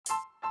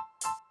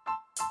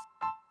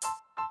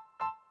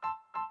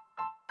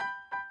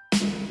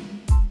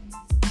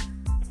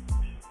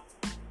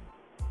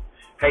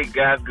Hey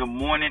guys, good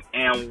morning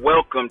and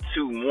welcome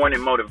to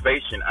Morning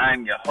Motivation.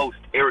 I'm your host,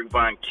 Eric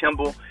Von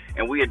Kimball,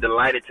 and we are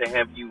delighted to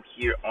have you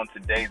here on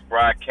today's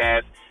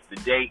broadcast. The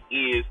day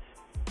is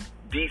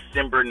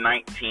December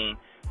 19,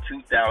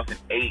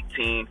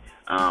 2018.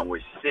 We're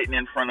sitting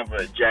in front of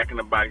a Jack in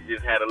the Box,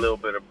 just had a little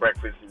bit of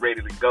breakfast,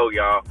 ready to go,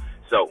 y'all.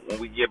 So when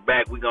we get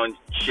back, we're going to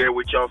share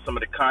with y'all some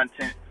of the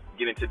content,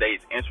 get into today's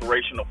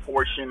inspirational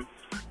portion.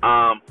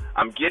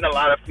 I'm getting a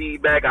lot of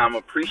feedback. I'm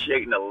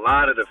appreciating a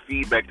lot of the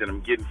feedback that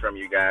I'm getting from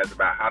you guys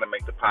about how to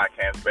make the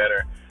podcast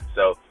better.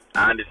 So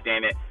I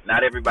understand that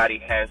not everybody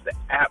has the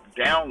app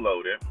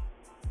downloaded.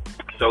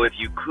 So if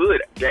you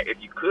could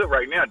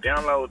right now,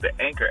 download the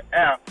Anchor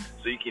app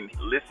so you can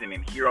listen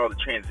and hear all the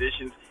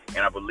transitions. And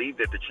I believe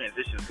that the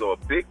transitions go a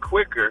bit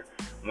quicker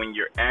when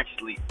you're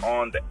actually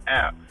on the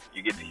app.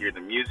 You get to hear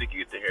the music, you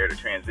get to hear the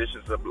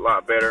transitions a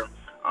lot better.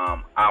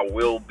 I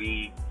will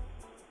be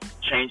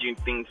changing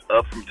things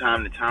up from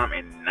time to time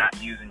and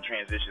not using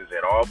transitions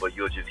at all, but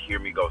you'll just hear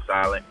me go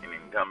silent and then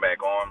come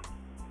back on.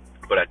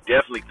 But I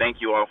definitely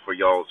thank you all for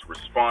y'all's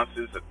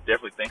responses. I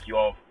definitely thank you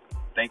all.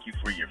 Thank you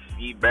for your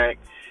feedback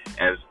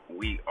as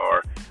we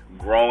are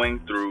growing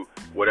through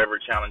whatever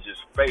challenges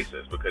face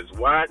us. Because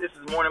why? This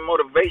is morning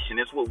motivation.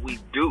 It's what we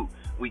do.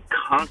 We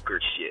conquer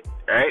shit,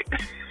 right?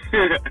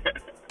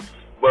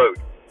 But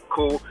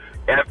cool.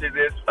 After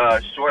this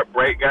short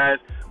break, guys,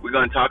 we're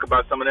going to talk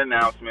about some of the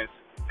announcements,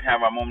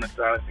 have our moment of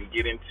silence, and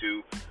get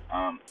into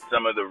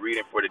some of the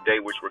reading for today,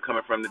 which we're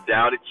coming from the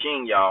Tao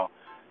Ching, y'all.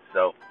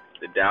 So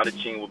the Tao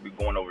Ching will be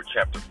going over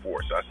chapter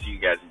 4. So I'll see you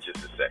guys in just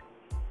a sec.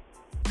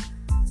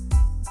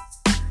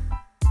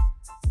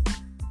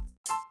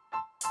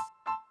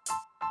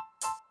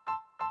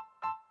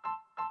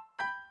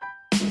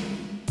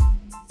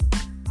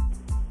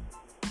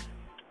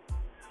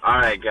 All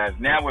right, guys,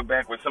 now we're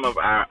back with some of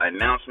our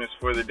announcements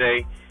for the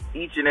day.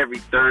 Each and every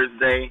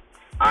Thursday,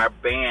 our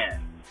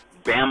band,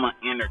 Bama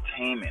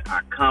Entertainment,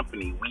 our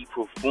company, we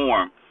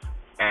perform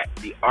at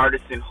the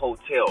Artisan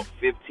Hotel,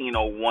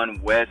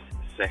 1501 West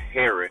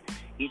Sahara,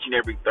 each and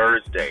every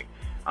Thursday.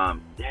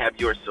 Have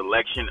your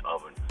selection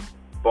of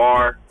a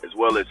bar as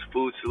well as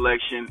food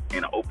selection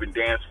and an open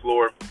dance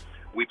floor.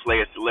 We play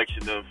a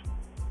selection of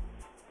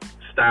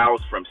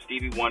styles from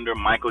Stevie Wonder,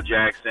 Michael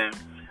Jackson,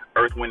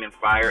 Earth, Wind, and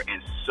Fire,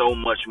 and so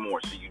much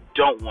more. So you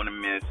don't want to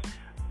miss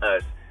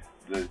us.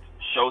 The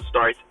show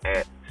starts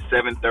at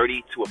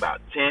 7:30 to about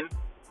 10.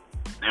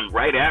 And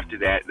right after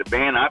that, the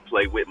band I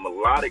play with,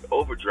 Melodic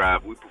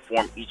Overdrive, we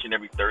perform each and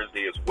every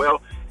Thursday as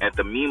well at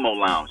the Mimo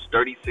Lounge,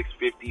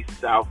 3650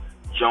 South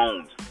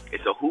Jones.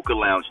 It's a hookah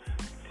lounge.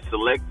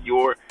 Select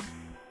your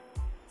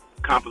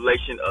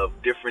compilation of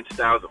different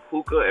styles of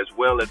hookah as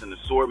well as an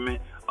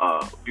assortment,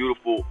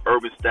 beautiful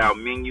urban style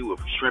menu of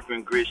shrimp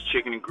and grits,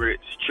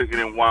 chicken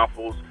and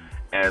waffles,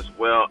 as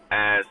well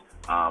as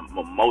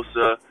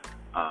mimosa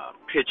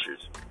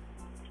pitchers.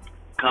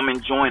 Come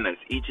and join us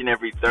each and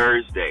every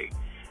Thursday.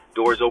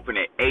 Doors open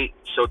at 8.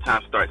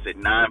 Showtime starts at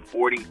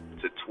 9:40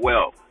 to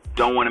 12.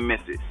 Don't want to miss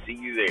it. See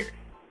you there.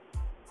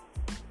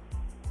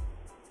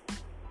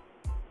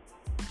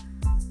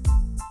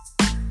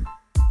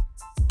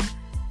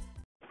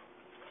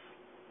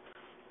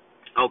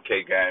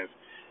 Okay, guys.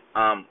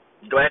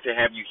 Glad to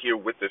have you here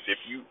with us. If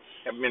you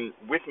have been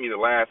with me the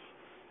last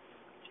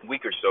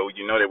week or so,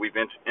 you know that we've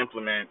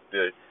implemented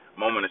the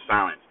moment of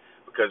silence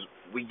because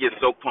we get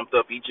so pumped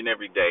up each and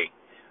every day,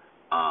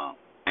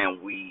 and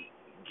we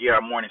get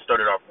our morning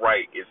started off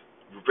right. It's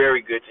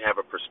very good to have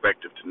a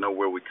perspective to know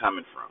where we're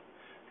coming from.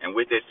 And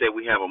with that said,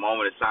 we have a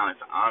moment of silence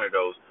to honor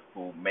those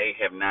who may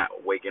have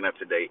not waken up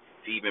today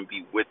to even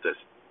be with us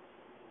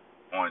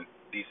on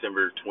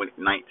December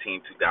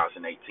 19,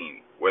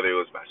 2018, whether it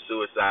was by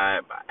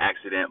suicide, by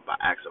accident, by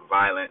acts of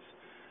violence,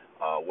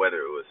 whether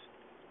it was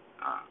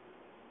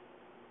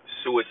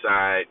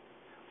suicide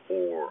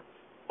or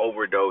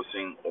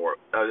overdosing or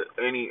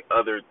any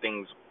other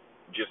things,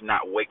 just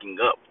not waking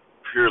up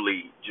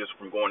purely just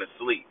from going to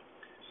sleep.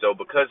 So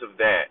because of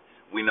that,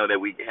 we know that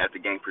we have to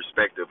gain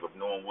perspective of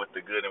knowing what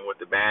the good and what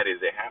the bad is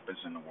that happens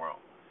in the world.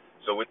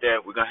 So with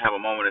that, we're going to have a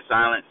moment of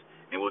silence,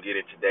 and we'll get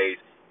into today's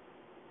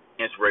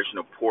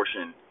inspirational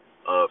portion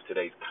of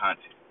today's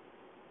content.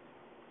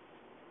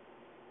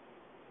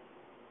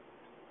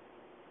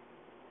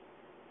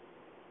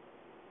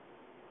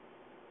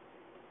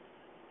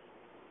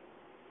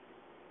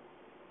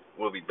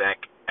 We'll be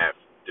back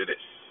after this.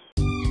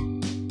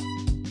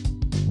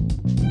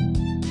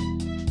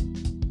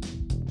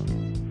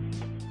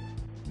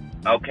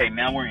 Okay,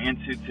 now we're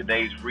into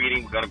today's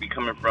reading. We're going to be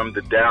coming from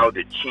the Tao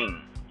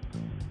Ching,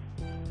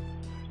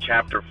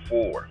 chapter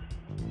 4.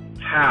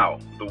 How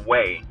the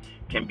way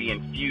can be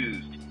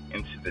infused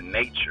into the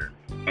nature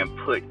and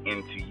put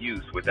into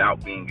use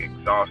without being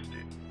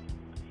exhausted.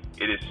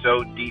 It is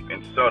so deep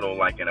and subtle,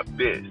 like an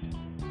abyss,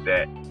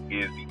 that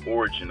is the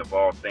origin of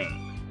all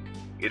things.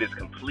 It is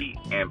complete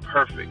and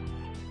perfect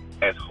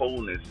as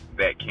wholeness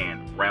that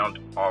can round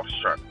off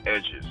sharp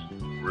edges,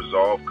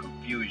 resolve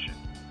confusion,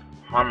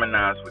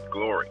 harmonize with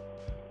glory,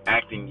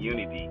 act in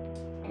unity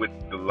with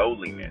the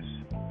lowliness.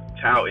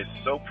 Tao is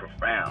so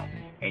profound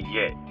and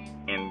yet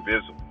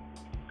invisible.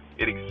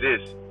 It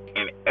exists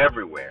in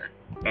everywhere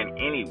and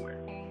anywhere.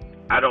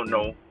 I don't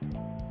know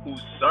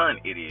whose son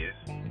it is.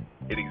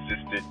 It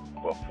existed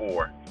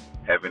before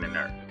heaven and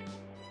earth.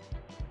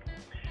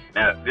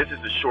 Now, this is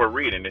a short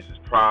read, and this is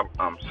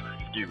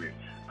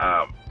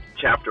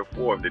chapter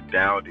 4 of the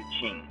Tao Te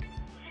Ching.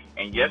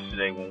 And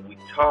yesterday when we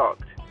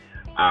talked,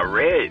 I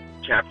read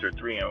chapter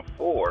 3 and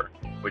 4,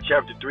 but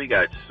chapter 3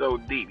 got so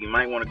deep. You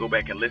might want to go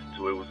back and listen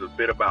to it. It was a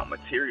bit about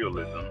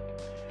materialism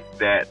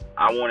that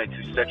I wanted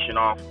to section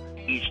off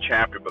each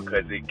chapter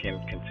because it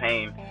can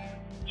contain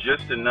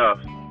just enough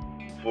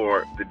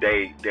for the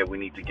day that we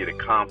need to get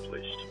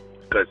accomplished.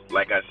 Because,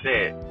 like I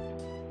said,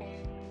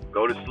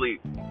 go to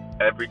sleep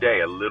every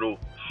day a little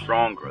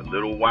stronger, a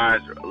little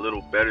wiser, a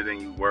little better than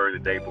you were the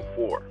day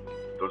before.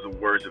 Those are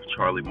words of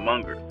Charlie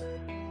Munger,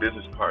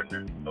 business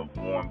partner of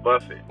Warren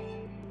Buffett.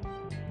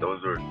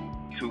 Those are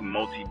two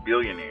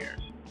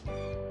multi-billionaires.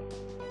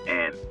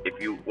 And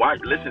if you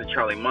listen to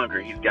Charlie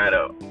Munger, he's got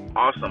an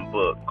awesome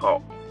book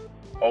called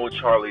Old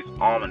Charlie's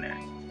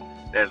Almanac.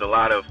 There's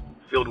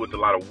filled with a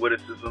lot of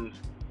witticisms,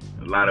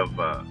 a lot of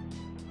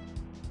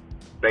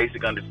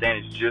basic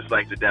understandings, just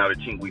like the Tao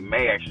Te Ching. We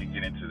may actually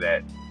get into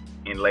that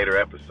in later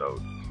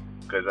episodes,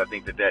 because I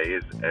think that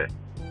is a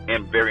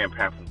very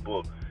impactful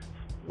book,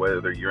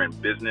 whether you're in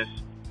business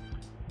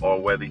or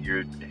whether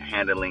you're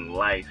handling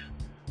life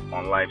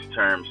on life's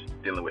terms,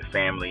 dealing with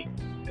family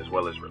as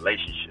well as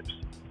relationships.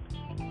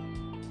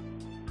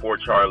 Poor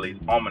Charlie's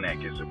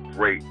Almanac is a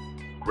great,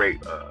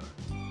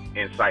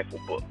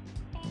 insightful book.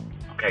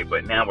 Okay,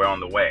 but now we're on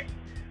the way.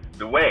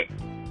 The way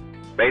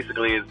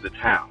basically is the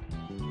Tao.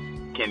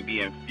 Can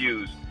be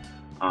infused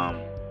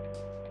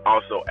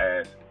also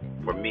as,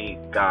 for me,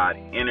 God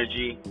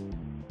energy,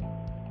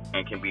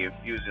 and can be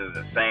infused in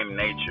the same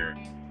nature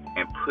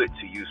and put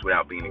to use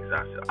without being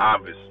exhausted.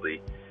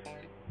 Obviously,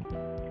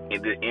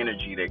 in the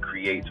energy that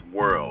creates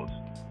worlds,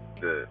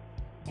 the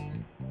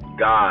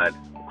God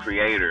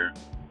creator,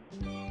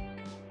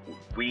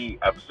 we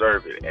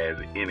observe it as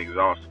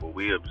inexhaustible.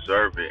 We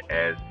observe it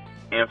as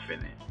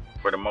infinite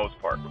for the most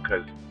part,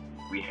 because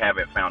we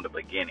haven't found a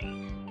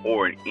beginning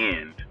or an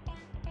end,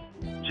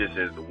 just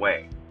as the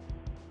way.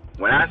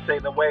 When I say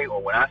the way,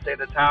 or when I say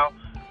the Tao,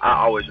 I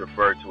always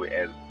refer to it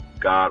as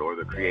God or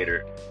the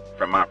creator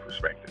from my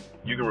perspective.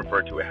 You can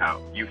refer to it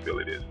how you feel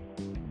it is.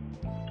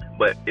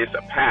 But it's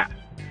a path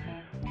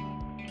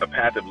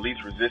of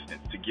least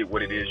resistance to get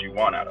what it is you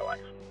want out of life.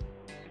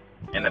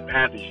 And the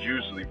path is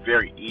usually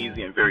very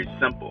easy and very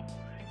simple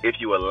if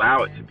you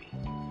allow it to be.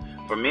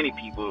 For many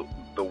people,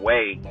 the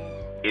way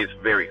is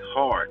very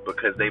hard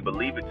because they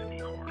believe it to be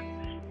hard.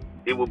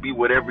 It will be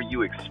whatever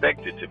you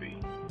expect it to be.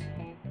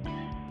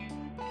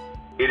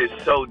 It is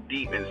so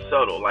deep and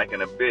subtle, like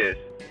an abyss,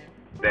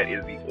 that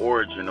is the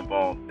origin of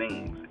all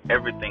things.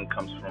 Everything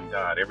comes from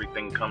God.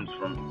 Everything comes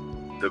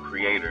from the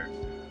creator,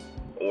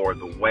 or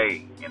the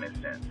way, in a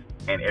sense.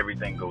 And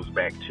everything goes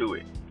back to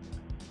it.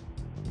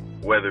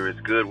 Whether it's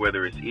good,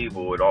 whether it's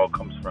evil, it all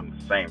comes from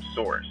the same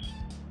source.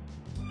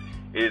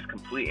 It is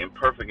complete and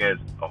perfect as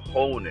a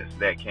wholeness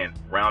that can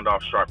round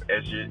off sharp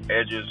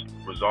edges,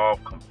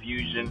 resolve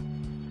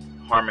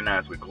confusion,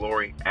 harmonize with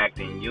glory, act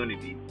in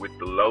unity with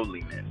the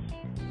lowliness.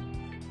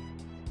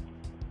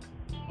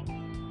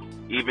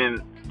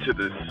 Even to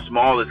the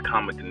smallest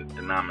common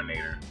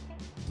denominator,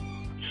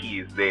 He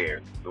is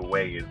there. The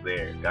way is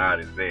there. God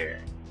is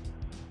there.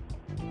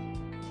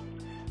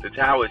 The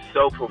Tao is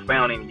so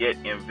profound and yet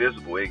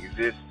invisible. It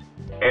exists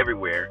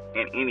everywhere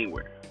and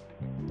anywhere.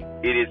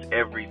 It is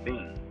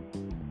everything.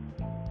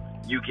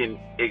 You can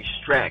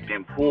extract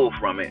and pull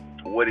from it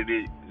what it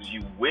is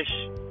you wish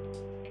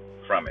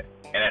from it.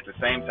 And at the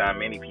same time,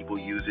 many people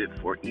use it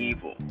for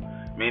evil.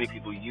 Many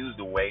people use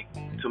the way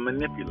to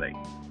manipulate.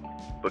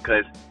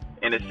 Because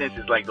in a sense,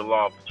 it's like the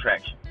law of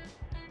attraction.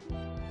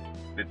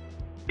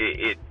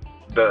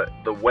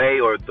 The way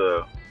or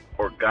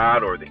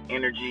God or the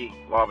energy,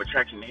 law of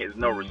attraction, is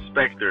no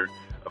respecter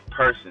of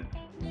persons.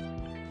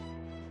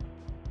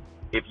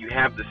 If you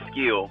have the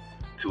skill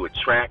to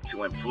attract,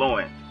 to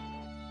influence,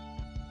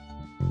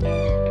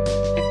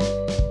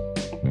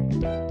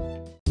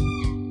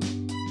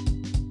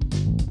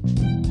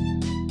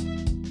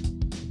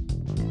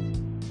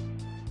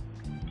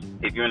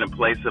 if you're in a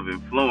place of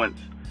influence,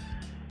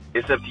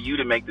 it's up to you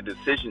to make the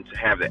decision to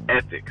have the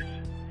ethics,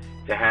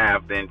 to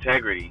have the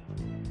integrity,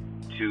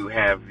 to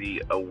have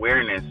the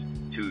awareness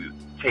to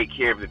take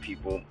care of the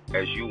people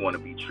as you want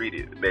to be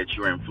treated, that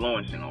you're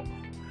influencing over.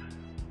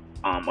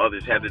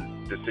 Others have the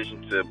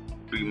decision to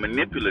be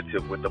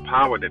manipulative with the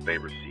power that they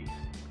receive.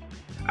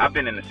 I've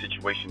been in a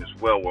situation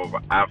as well where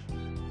I've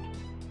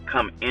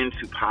come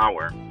into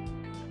power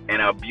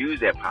and I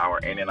abused that power,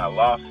 and then I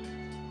lost it.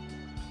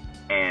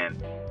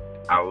 And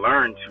I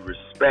learned to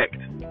respect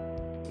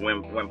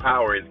when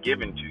power is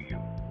given to you,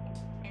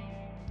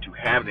 to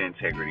have the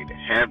integrity, to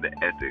have the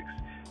ethics,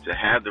 to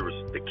have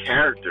the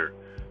character,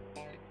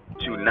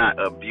 to not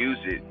abuse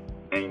it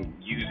and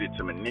use it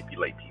to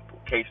manipulate people.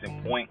 Case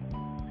in point,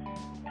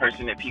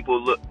 person that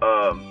people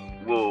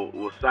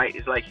will cite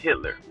is like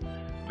Hitler.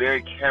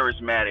 Very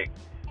charismatic,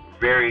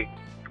 very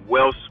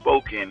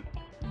well-spoken,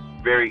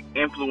 very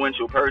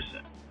influential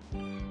person.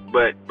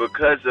 But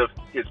because of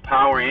his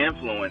power and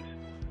influence,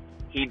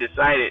 he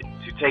decided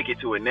to take it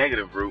to a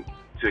negative route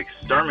to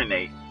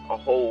exterminate a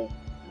whole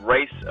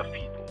race of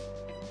people.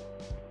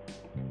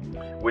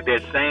 With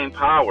that same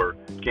power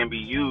can be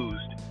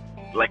used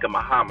like a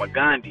Mahatma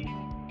Gandhi,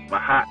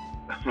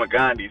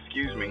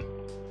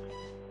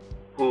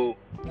 who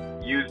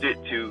used it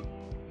to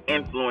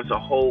influence a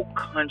whole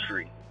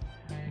country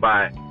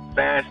by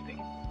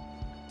fasting,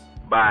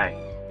 by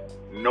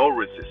no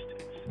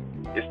resistance.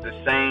 It's the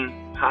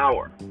same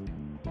power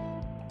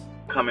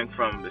coming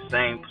from the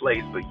same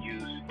place but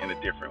used in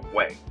a different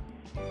way.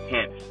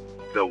 Hence,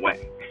 the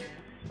way.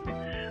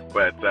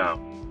 But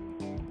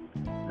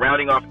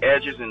rounding off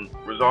edges and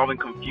resolving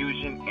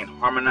confusion and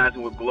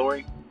harmonizing with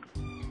glory,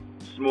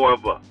 it's more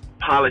of a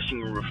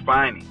polishing and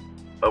refining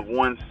of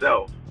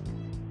oneself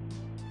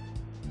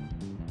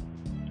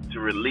to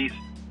release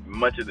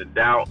much of the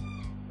doubt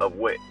of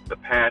what the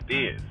path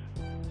is.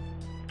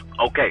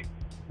 Okay,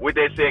 with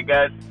that said,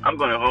 guys, I'm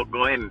going to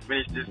go ahead and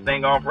finish this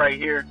thing off right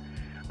here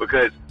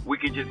because we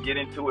could just get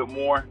into it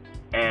more.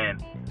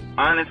 And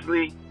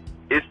honestly,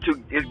 it's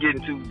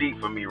getting too deep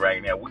for me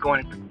right now. We're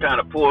going to kind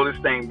of pull this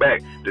thing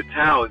back. The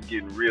Tao is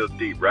getting real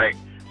deep, right?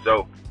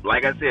 So,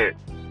 like I said,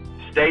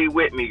 stay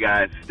with me,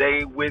 guys.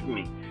 Stay with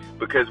me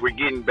because we're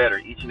getting better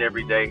each and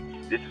every day.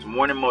 This is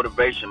Morning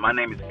Motivation. My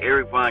name is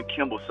Eric Von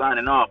Kimball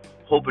signing off,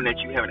 hoping that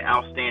you have an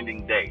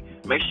outstanding day.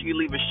 Make sure you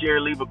leave a share,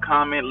 leave a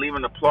comment, leave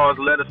an applause.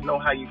 Let us know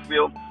how you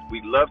feel.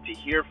 We'd love to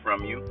hear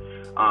from you.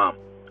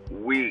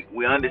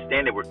 We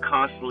understand that we're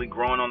constantly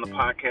growing on the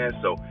podcast,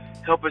 so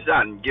help us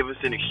out and give us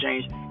an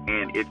exchange.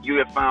 And if you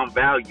have found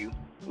value,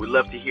 we'd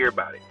love to hear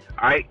about it.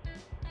 All right?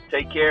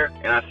 Take care,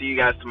 and I'll see you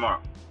guys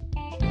tomorrow.